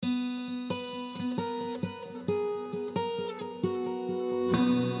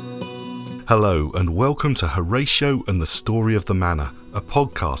Hello and welcome to Horatio and the Story of the Manor, a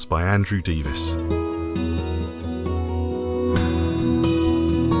podcast by Andrew Davis.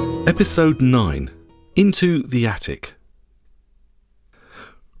 Episode 9. Into the Attic.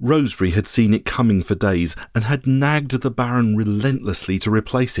 Rosebery had seen it coming for days and had nagged the Baron relentlessly to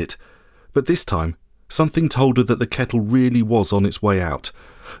replace it. But this time, something told her that the kettle really was on its way out.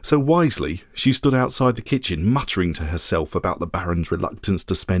 So wisely, she stood outside the kitchen muttering to herself about the Baron's reluctance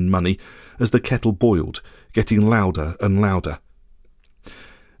to spend money as the kettle boiled, getting louder and louder.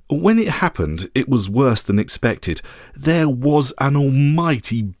 When it happened, it was worse than expected. There was an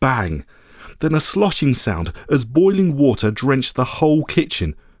almighty bang, then a sloshing sound as boiling water drenched the whole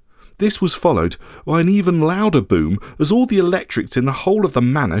kitchen. This was followed by an even louder boom as all the electrics in the whole of the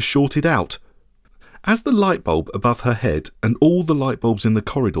manor shorted out. As the light bulb above her head and all the light bulbs in the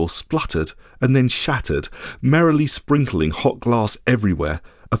corridor spluttered and then shattered, merrily sprinkling hot glass everywhere,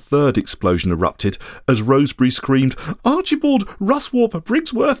 a third explosion erupted as Rosebery screamed, "Archibald Russwarp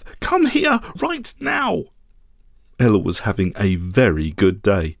Briggsworth, come here right now!" Ella was having a very good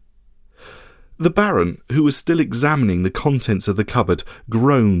day. The Baron, who was still examining the contents of the cupboard,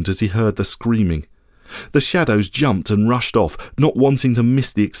 groaned as he heard the screaming. The shadows jumped and rushed off, not wanting to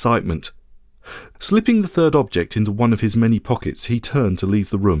miss the excitement. Slipping the third object into one of his many pockets, he turned to leave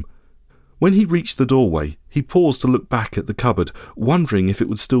the room. When he reached the doorway, he paused to look back at the cupboard, wondering if it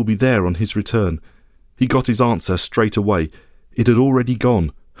would still be there on his return. He got his answer straight away. It had already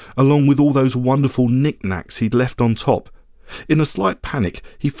gone, along with all those wonderful knick-knacks he'd left on top. In a slight panic,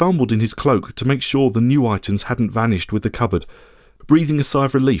 he fumbled in his cloak to make sure the new items hadn't vanished with the cupboard, breathing a sigh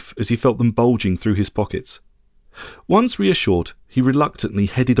of relief as he felt them bulging through his pockets. Once reassured, he reluctantly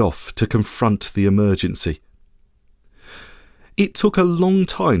headed off to confront the emergency. It took a long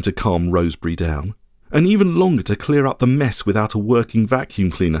time to calm Rosebery down, and even longer to clear up the mess without a working vacuum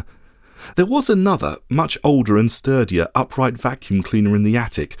cleaner. There was another, much older and sturdier, upright vacuum cleaner in the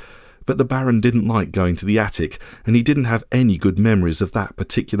attic, but the Baron didn't like going to the attic, and he didn't have any good memories of that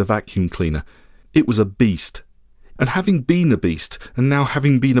particular vacuum cleaner. It was a beast. And having been a beast, and now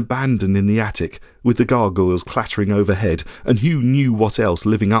having been abandoned in the attic, with the gargoyles clattering overhead, and who knew what else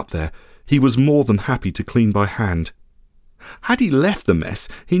living up there, he was more than happy to clean by hand. Had he left the mess,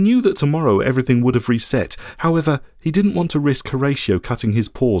 he knew that tomorrow everything would have reset. However, he didn't want to risk Horatio cutting his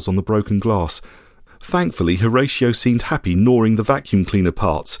paws on the broken glass. Thankfully, Horatio seemed happy gnawing the vacuum cleaner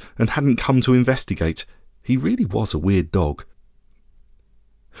parts, and hadn't come to investigate. He really was a weird dog.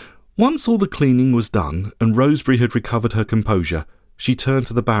 Once all the cleaning was done and Rosebery had recovered her composure, she turned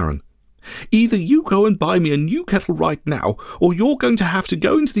to the Baron. "Either you go and buy me a new kettle right now, or you're going to have to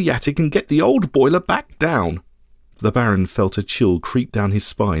go into the attic and get the old boiler back down." The Baron felt a chill creep down his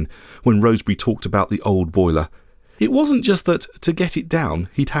spine when Rosebery talked about the old boiler. It wasn't just that, to get it down,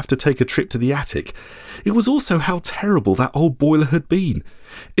 he'd have to take a trip to the attic. It was also how terrible that old boiler had been.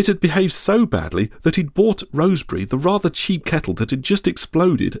 It had behaved so badly that he'd bought Rosebery the rather cheap kettle that had just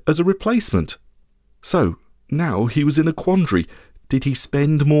exploded as a replacement. So, now he was in a quandary. Did he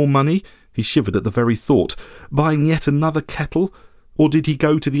spend more money? He shivered at the very thought. Buying yet another kettle? Or did he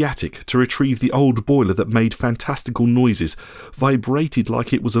go to the attic to retrieve the old boiler that made fantastical noises, vibrated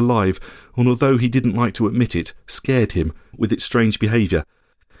like it was alive, and although he didn't like to admit it, scared him with its strange behaviour?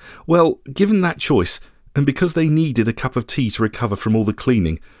 Well, given that choice, and because they needed a cup of tea to recover from all the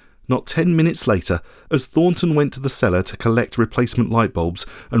cleaning, not 10 minutes later, as Thornton went to the cellar to collect replacement light bulbs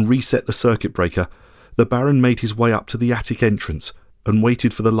and reset the circuit breaker, the Baron made his way up to the attic entrance and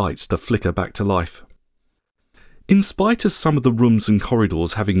waited for the lights to flicker back to life. In spite of some of the rooms and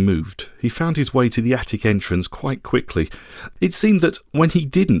corridors having moved, he found his way to the attic entrance quite quickly. It seemed that when he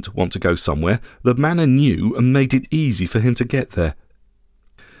didn't want to go somewhere, the manor knew and made it easy for him to get there.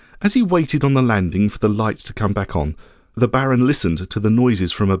 As he waited on the landing for the lights to come back on, the Baron listened to the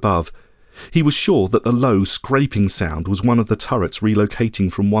noises from above. He was sure that the low, scraping sound was one of the turrets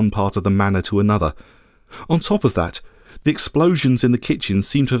relocating from one part of the manor to another. On top of that, the explosions in the kitchen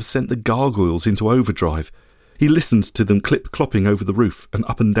seemed to have sent the gargoyles into overdrive. He listened to them clip-clopping over the roof and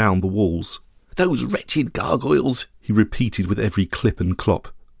up and down the walls. "Those wretched gargoyles," he repeated with every clip and clop.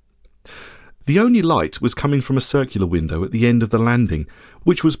 The only light was coming from a circular window at the end of the landing,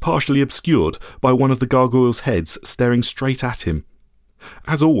 which was partially obscured by one of the gargoyles' heads staring straight at him.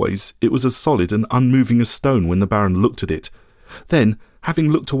 As always, it was as solid and unmoving as stone when the Baron looked at it. Then,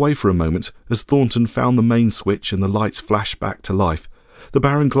 having looked away for a moment, as Thornton found the main switch and the lights flashed back to life, the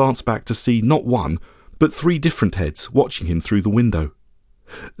Baron glanced back to see not one, but 3 different heads watching him through the window.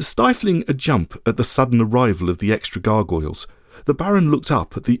 Stifling a jump at the sudden arrival of the extra gargoyles, the Baron looked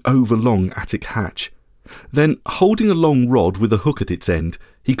up at the overlong attic hatch. Then, holding a long rod with a hook at its end,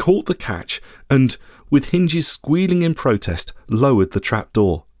 he caught the catch and, with hinges squealing in protest, lowered the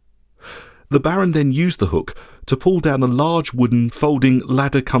trapdoor. The Baron then used the hook to pull down a large wooden folding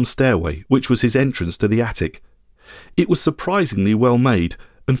ladder-cum-stairway, which was his entrance to the attic. It was surprisingly well made,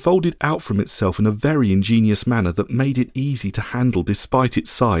 and folded out from itself in a very ingenious manner that made it easy to handle despite its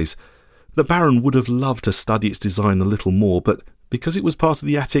size. The Baron would have loved to study its design a little more, but because it was part of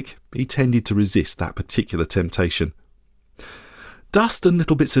the attic, he tended to resist that particular temptation. Dust and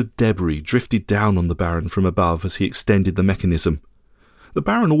little bits of debris drifted down on the Baron from above as he extended the mechanism. The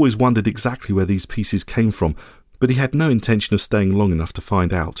Baron always wondered exactly where these pieces came from, but he had no intention of staying long enough to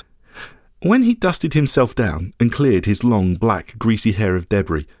find out. When he dusted himself down and cleared his long, black, greasy hair of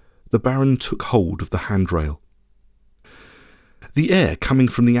debris, the Baron took hold of the handrail. The air coming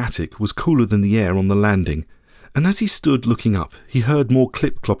from the attic was cooler than the air on the landing, and as he stood looking up, he heard more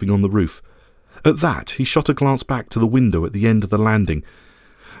clip-clopping on the roof. At that, he shot a glance back to the window at the end of the landing.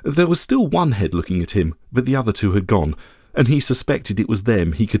 There was still one head looking at him, but the other two had gone, and he suspected it was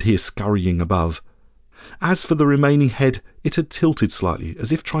them he could hear scurrying above. As for the remaining head, it had tilted slightly,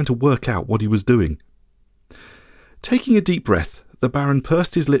 as if trying to work out what he was doing. Taking a deep breath, the Baron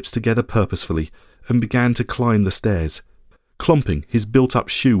pursed his lips together purposefully and began to climb the stairs, clomping his built-up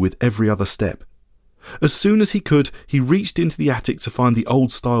shoe with every other step. As soon as he could, he reached into the attic to find the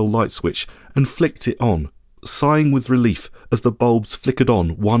old-style light switch and flicked it on, sighing with relief as the bulbs flickered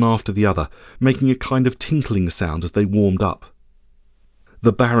on one after the other, making a kind of tinkling sound as they warmed up.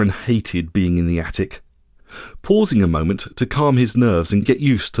 The Baron hated being in the attic. Pausing a moment to calm his nerves and get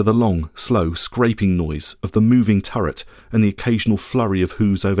used to the long, slow scraping noise of the moving turret and the occasional flurry of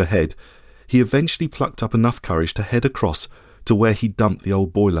hooves overhead, he eventually plucked up enough courage to head across to where he dumped the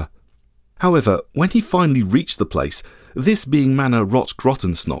old boiler. However, when he finally reached the place, this being Manor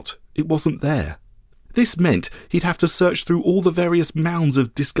Rotgrotensnot, it wasn't there. This meant he'd have to search through all the various mounds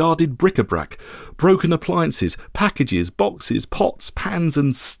of discarded bric-a-brac, broken appliances, packages, boxes, pots, pans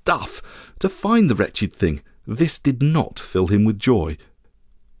and stuff to find the wretched thing. This did not fill him with joy.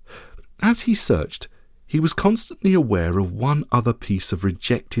 As he searched, he was constantly aware of one other piece of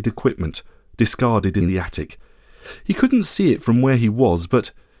rejected equipment discarded in the attic. He couldn't see it from where he was,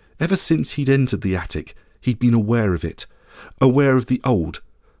 but ever since he'd entered the attic, he'd been aware of it, aware of the old,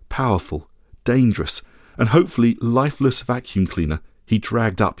 powerful, dangerous, and hopefully lifeless vacuum cleaner he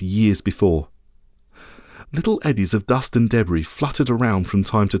dragged up years before. Little eddies of dust and debris fluttered around from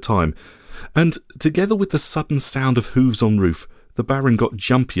time to time, and, together with the sudden sound of hooves on roof, the Baron got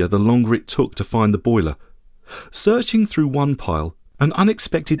jumpier the longer it took to find the boiler. Searching through one pile, an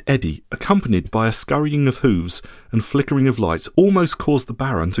unexpected eddy, accompanied by a scurrying of hooves and flickering of lights, almost caused the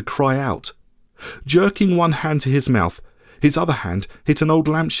Baron to cry out. Jerking one hand to his mouth, his other hand hit an old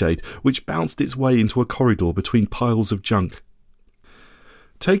lampshade which bounced its way into a corridor between piles of junk.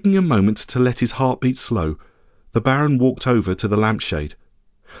 Taking a moment to let his heart beat slow, the Baron walked over to the lampshade.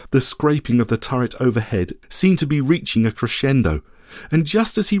 The scraping of the turret overhead seemed to be reaching a crescendo, and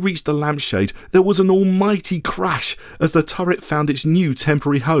just as he reached the lampshade, there was an almighty crash as the turret found its new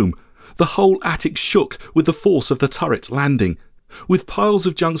temporary home. The whole attic shook with the force of the turret landing, with piles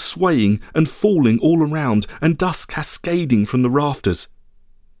of junk swaying and falling all around and dust cascading from the rafters.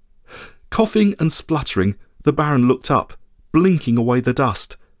 Coughing and spluttering, the Baron looked up, blinking away the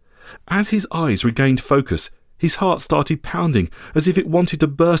dust. As his eyes regained focus, his heart started pounding as if it wanted to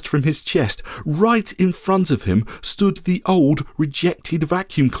burst from his chest. Right in front of him stood the old, rejected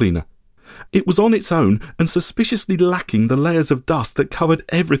vacuum cleaner. It was on its own and suspiciously lacking the layers of dust that covered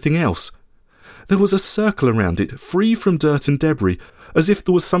everything else. There was a circle around it, free from dirt and debris, as if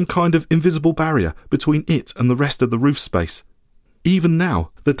there was some kind of invisible barrier between it and the rest of the roof space. Even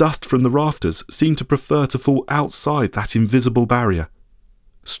now, the dust from the rafters seemed to prefer to fall outside that invisible barrier.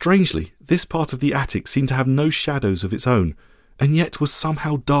 Strangely, this part of the attic seemed to have no shadows of its own, and yet was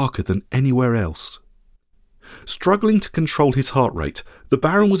somehow darker than anywhere else. Struggling to control his heart rate, the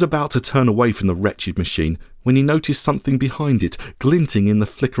Baron was about to turn away from the wretched machine when he noticed something behind it, glinting in the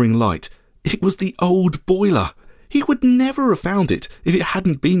flickering light. It was the old boiler. He would never have found it if it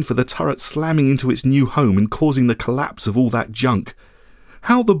hadn't been for the turret slamming into its new home and causing the collapse of all that junk.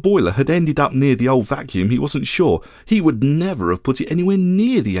 How the boiler had ended up near the old vacuum he wasn't sure. He would never have put it anywhere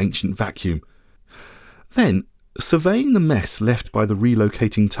near the ancient vacuum. Then, surveying the mess left by the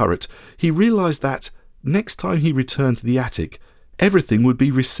relocating turret, he realised that, next time he returned to the attic, everything would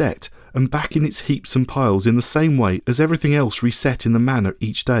be reset and back in its heaps and piles in the same way as everything else reset in the manor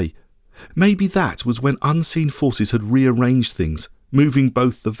each day. Maybe that was when unseen forces had rearranged things, moving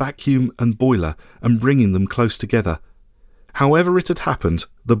both the vacuum and boiler and bringing them close together. However it had happened,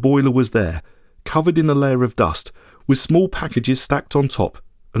 the boiler was there, covered in a layer of dust, with small packages stacked on top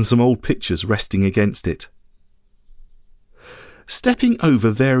and some old pictures resting against it. Stepping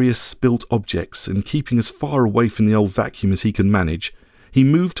over various spilt objects and keeping as far away from the old vacuum as he could manage, he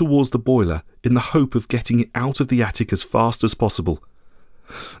moved towards the boiler in the hope of getting it out of the attic as fast as possible.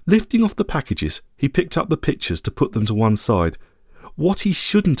 Lifting off the packages, he picked up the pictures to put them to one side. What he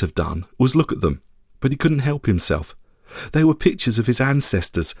shouldn't have done was look at them, but he couldn't help himself. They were pictures of his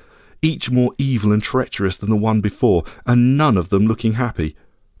ancestors, each more evil and treacherous than the one before, and none of them looking happy.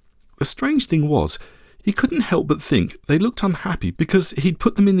 The strange thing was, he couldn't help but think they looked unhappy because he'd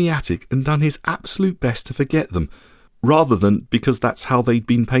put them in the attic and done his absolute best to forget them, rather than because that's how they'd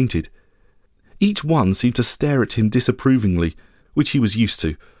been painted. Each one seemed to stare at him disapprovingly, which he was used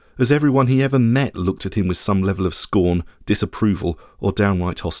to, as everyone he ever met looked at him with some level of scorn, disapproval, or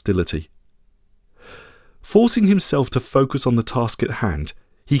downright hostility. Forcing himself to focus on the task at hand,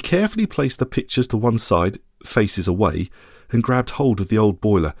 he carefully placed the pictures to one side, faces away, and grabbed hold of the old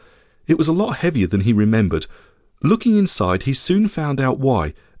boiler. It was a lot heavier than he remembered. Looking inside, he soon found out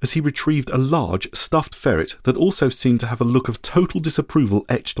why, as he retrieved a large, stuffed ferret that also seemed to have a look of total disapproval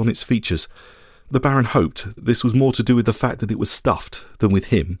etched on its features. The Baron hoped this was more to do with the fact that it was stuffed than with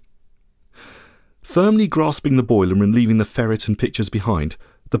him. Firmly grasping the boiler and leaving the ferret and pictures behind,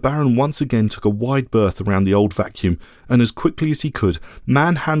 the Baron once again took a wide berth around the old vacuum and as quickly as he could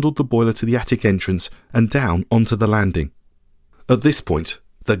manhandled the boiler to the attic entrance and down onto the landing. At this point,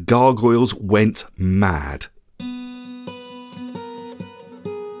 the gargoyles went mad.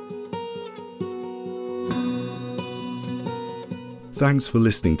 Thanks for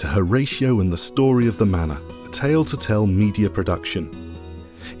listening to Horatio and the Story of the Manor, a Tale to Tell media production.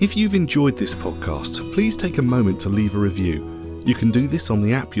 If you've enjoyed this podcast, please take a moment to leave a review. You can do this on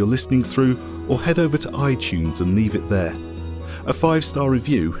the app you're listening through or head over to iTunes and leave it there. A 5-star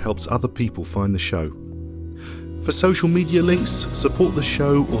review helps other people find the show. For social media links, support the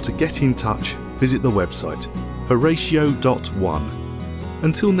show, or to get in touch, visit the website horatio.one.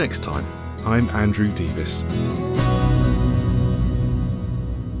 Until next time, I'm Andrew Davis.